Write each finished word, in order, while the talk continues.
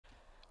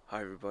Hi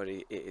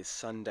everybody, it is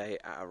Sunday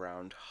at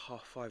around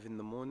 5:30 in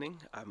the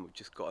morning. We've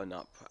just gotten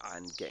up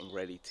and getting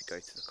ready to go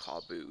to the car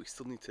boot. We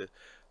still need to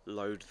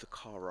load the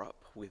car up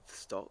with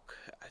stock,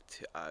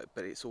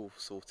 but it's all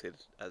sorted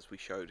as we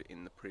showed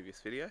in the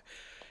previous video.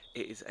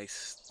 It is a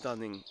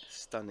stunning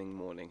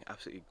morning,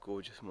 absolutely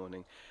gorgeous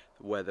morning.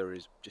 The weather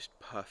is just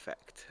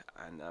perfect,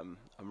 and I'm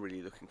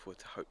really looking forward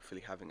to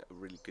hopefully having a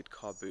really good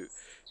car boot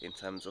in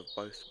terms of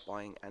both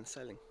buying and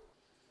selling.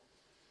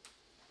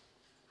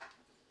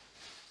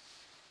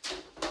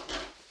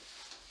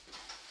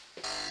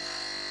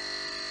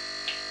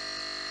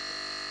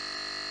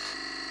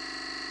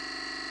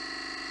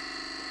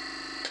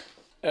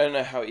 I don't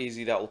know how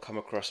easy that will come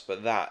across,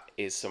 but that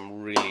is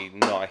some really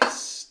nice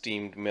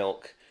steamed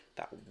milk.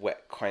 That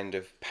wet kind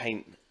of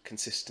paint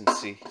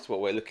consistency is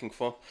what we're looking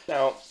for.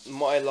 Now,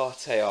 my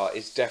latte art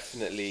is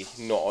definitely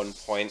not on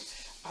point,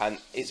 and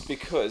it's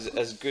because,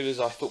 as good as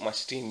I thought my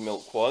steamed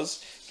milk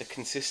was, the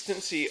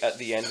consistency at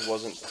the end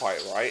wasn't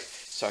quite right,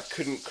 so I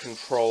couldn't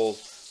control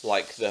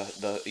like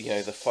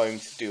the foam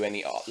to do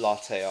any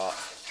latte art.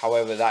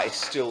 However, that is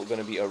still going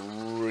to be a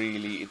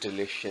really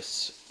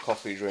delicious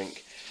coffee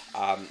drink.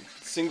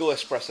 Single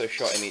espresso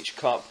shot in each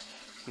cup,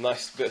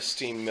 nice bit of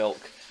steamed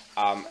milk.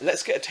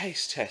 Let's get a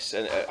taste test,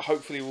 and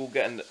hopefully we'll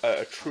get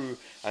a true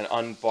and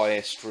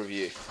unbiased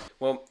review.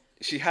 Well,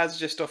 she has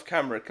just off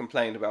camera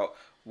complained about,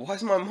 why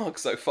is my mug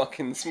so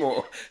fucking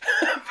small?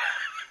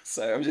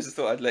 So I just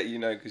thought I'd let you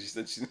know, because she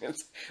said she's gonna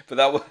say, but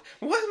that was,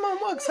 why is my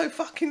mug so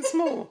fucking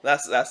small?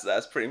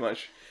 That's pretty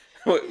much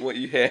what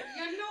you hear.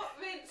 You're not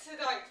meant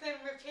to like then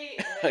repeat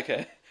it.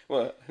 Okay,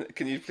 well,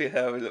 can you please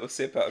have a little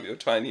sip out of your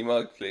tiny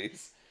mug,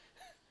 please?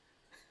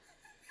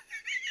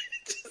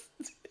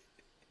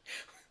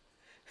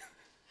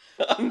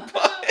 Unbiased. I'm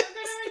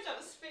gonna end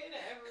up spitting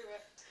it everywhere.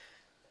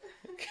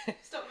 Okay.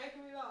 Stop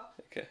making me laugh.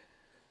 Okay.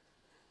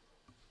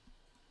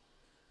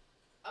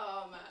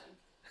 Oh man,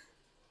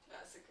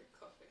 that's a good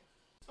coffee.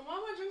 And why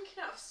am I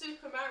drinking out of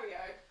Super Mario?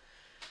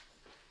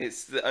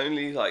 It's the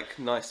only like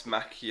nice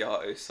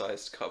macchiato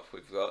sized cup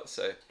we've got,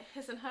 so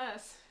His and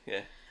hers.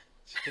 yeah.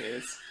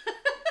 Cheers.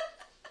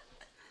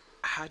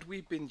 Had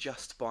we been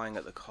just buying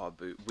at the car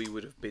boot, we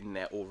would have been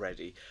there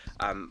already.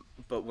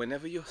 But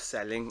whenever you're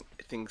selling,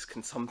 things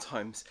can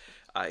sometimes,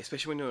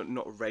 especially when you're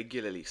not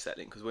regularly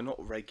selling, because we're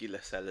not regular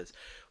sellers,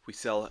 we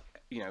sell,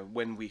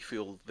 when we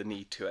feel the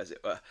need to, as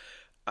it were.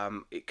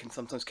 It can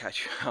sometimes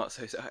catch you out,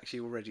 so it's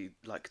actually already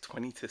like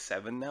 20 to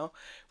 7 now,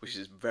 which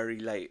is very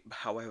late.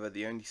 However,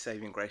 the only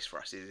saving grace for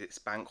us is it's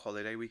bank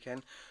holiday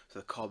weekend, so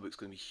the car book's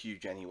going to be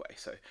huge anyway,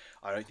 so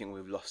I don't think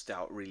we've lost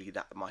out really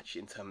that much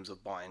in terms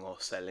of buying or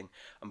selling,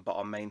 but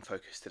our main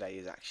focus today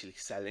is actually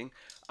selling.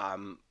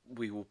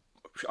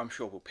 I'm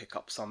sure we'll pick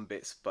up some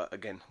bits, but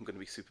again, I'm going to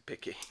be super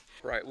picky.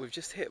 Right, we've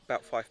just hit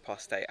about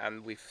 8:05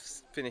 and we've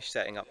finished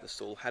setting up the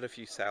stall, had a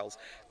few sales.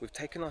 We've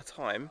taken our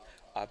time,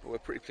 but we're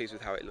pretty pleased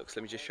with how it looks.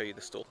 Let me just show you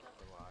the stall.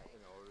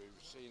 We've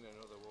seen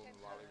another woman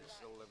while he was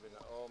still living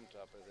at home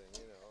type of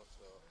thing,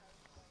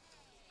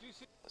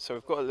 So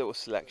we've got a little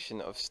selection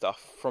of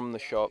stuff from the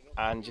shop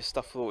and just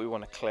stuff that we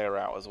want to clear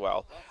out as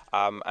well.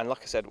 And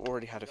like I said, we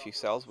already had a few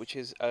sales, which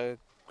is a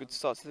good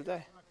start to the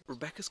day.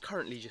 Rebecca's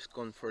currently just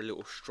gone for a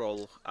little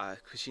stroll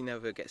because she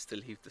never gets to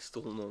leave the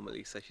stall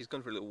normally, so she's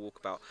gone for a little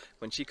walkabout.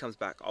 When she comes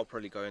back, I'll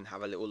probably go and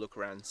have a little look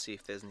around and see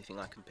if there's anything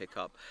I can pick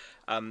up.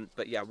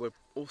 But yeah, we're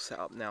all set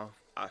up now,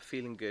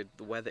 feeling good.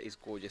 The weather is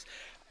gorgeous.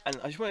 And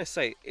I just want to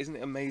say, isn't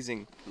it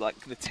amazing, like,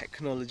 the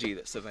technology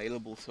that's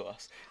available to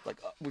us? Like,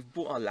 we've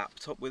brought our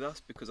laptop with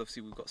us because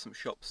obviously we've got some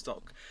shop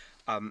stock,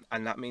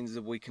 and that means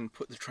that we can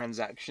put the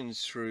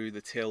transactions through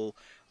the till,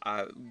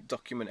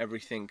 document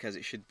everything as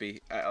it should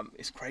be.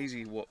 It's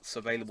crazy what's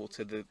available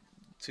to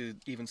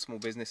even small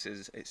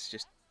businesses. It's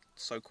just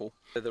so cool.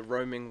 The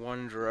roaming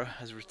wanderer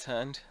has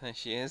returned. There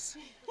she is.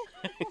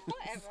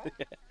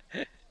 Whatever.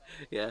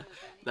 Yeah,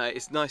 no,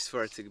 it's nice for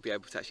her to be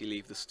able to actually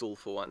leave the stall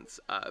for once,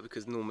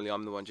 because normally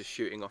I'm the one just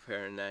shooting off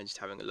here and there and just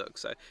having a look.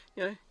 So,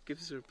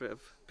 gives her a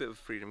bit of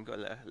freedom. Got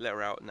to let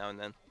her out now and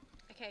then.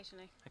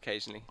 Occasionally.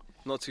 Occasionally,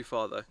 not too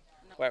far though.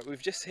 No. Right,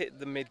 we've just hit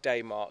the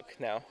midday mark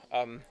now,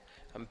 and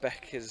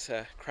Beck is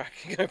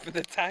cracking open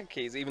the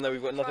Takis, even though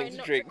we've got nothing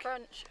to drink.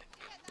 Crunch.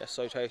 They're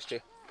so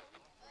tasty.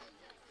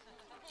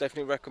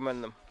 Definitely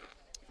recommend them.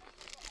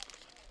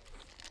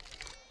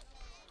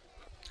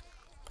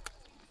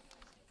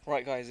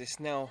 Right guys, it's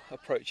now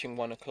approaching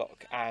 1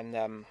 o'clock and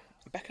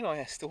Beck and I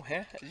are still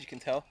here, as you can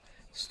tell.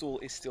 The stall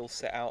is still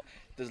set out.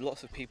 There's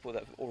lots of people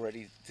that have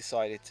already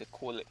decided to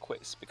call it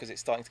quits because it's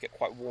starting to get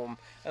quite warm,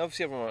 and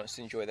obviously everyone wants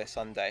to enjoy their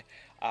Sunday.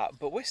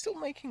 But we're still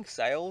making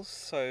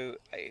sales,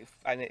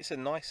 and it's a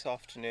nice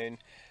afternoon.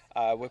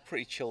 We're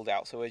pretty chilled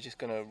out, so we're just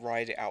going to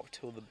ride it out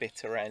till the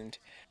bitter end.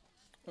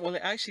 Well,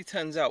 it actually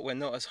turns out we're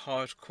not as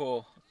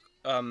hardcore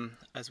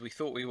as we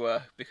thought we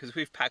were, because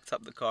we've packed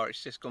up the car.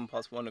 It's just gone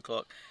past 1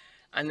 o'clock.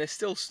 And there's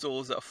still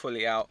stalls that are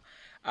fully out,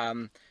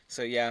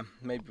 so yeah,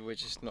 maybe we're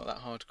just not that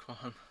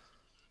hardcore.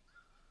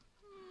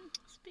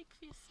 Speak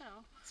for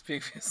yourself.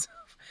 Speak for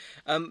yourself.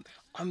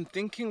 I'm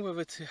thinking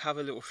whether to have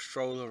a little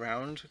stroll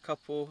around a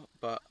couple,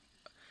 but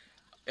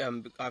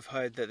I've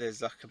heard that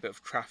there's like a bit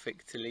of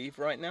traffic to leave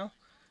right now,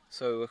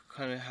 so we're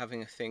kind of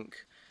having a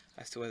think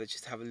as to whether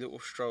just have a little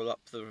stroll up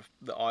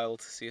the aisle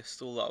to see a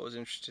stall that I was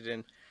interested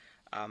in.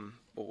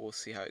 But we'll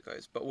see how it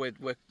goes. But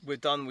we're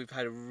done. We've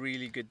had a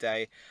really good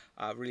day.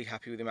 Really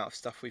happy with the amount of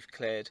stuff we've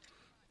cleared.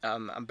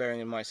 And bearing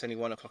in mind it's only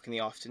 1 o'clock in the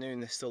afternoon,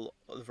 there's still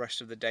the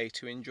rest of the day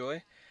to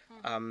enjoy.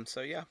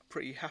 So yeah,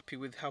 pretty happy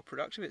with how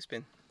productive it's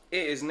been.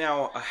 It is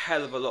now a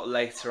hell of a lot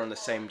later on the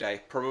same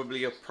day,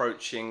 probably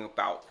approaching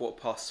about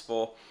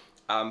 4:15.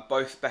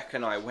 Both Beck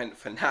and I went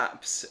for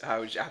naps,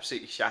 which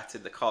absolutely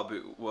shattered. The car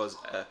boot was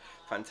a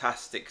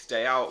fantastic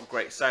day out,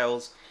 great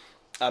sales.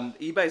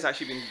 eBay's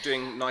actually been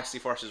doing nicely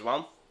for us as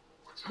well.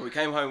 We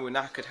came home, we were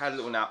knackered, had a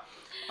little nap.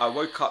 I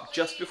woke up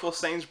just before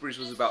Sainsbury's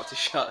was about to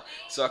shut,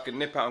 so I could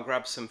nip out and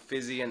grab some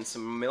fizzy and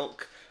some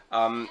milk.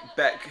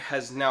 Beck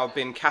has now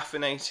been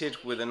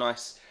caffeinated with a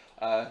nice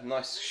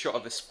shot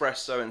of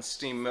espresso and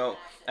steamed milk,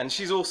 and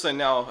she's also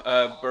now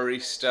a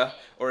barista,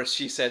 or as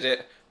she said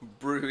it,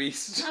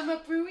 brewista. I'm a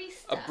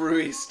brewista. A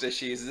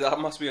brewista. That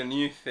must be a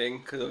new thing,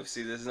 because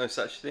obviously there's no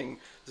such thing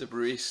as a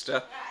barista.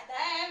 Right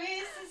there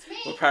is me.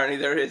 Well, apparently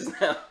there is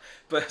now.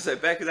 But so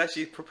Beck is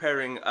actually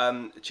preparing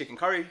chicken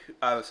curry.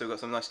 So we've got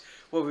some nice.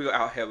 What have we got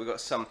out here? We've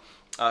got some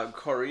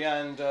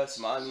coriander,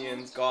 some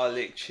onions,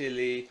 garlic,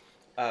 chili,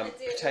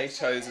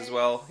 potatoes as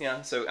well.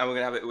 Yeah. So and we're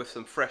gonna have it with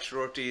some fresh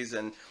rotis,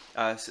 and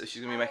so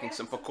she's gonna be making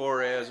some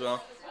pakora as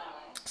well.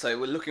 So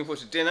we're looking forward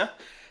to dinner.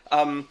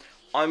 I'm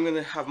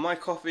gonna have my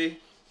coffee.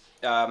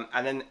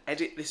 And then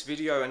edit this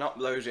video and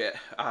upload it,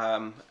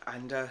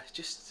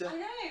 just. I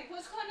know.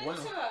 What's quite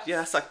next to us? Yeah,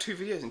 that's like 2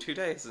 videos in 2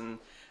 days, and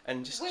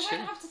just. We chill.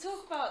 won't have to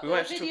talk about We the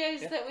won't have to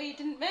videos talk- that we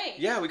didn't make.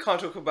 Yeah, we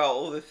can't talk about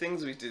all the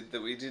things we did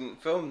that we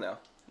didn't film now.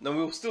 No,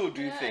 we'll still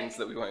do No. things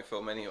that we won't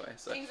film anyway.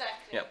 So.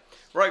 Exactly. Yeah.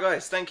 Right,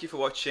 guys. Thank you for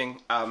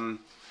watching.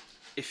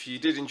 If you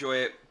did enjoy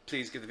it,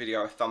 please give the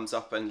video a thumbs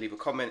up and leave a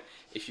comment.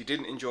 If you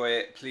didn't enjoy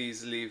it,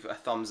 please leave a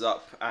thumbs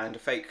up and a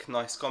fake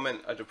nice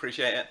comment. I'd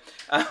appreciate it.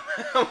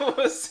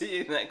 We'll see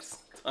you next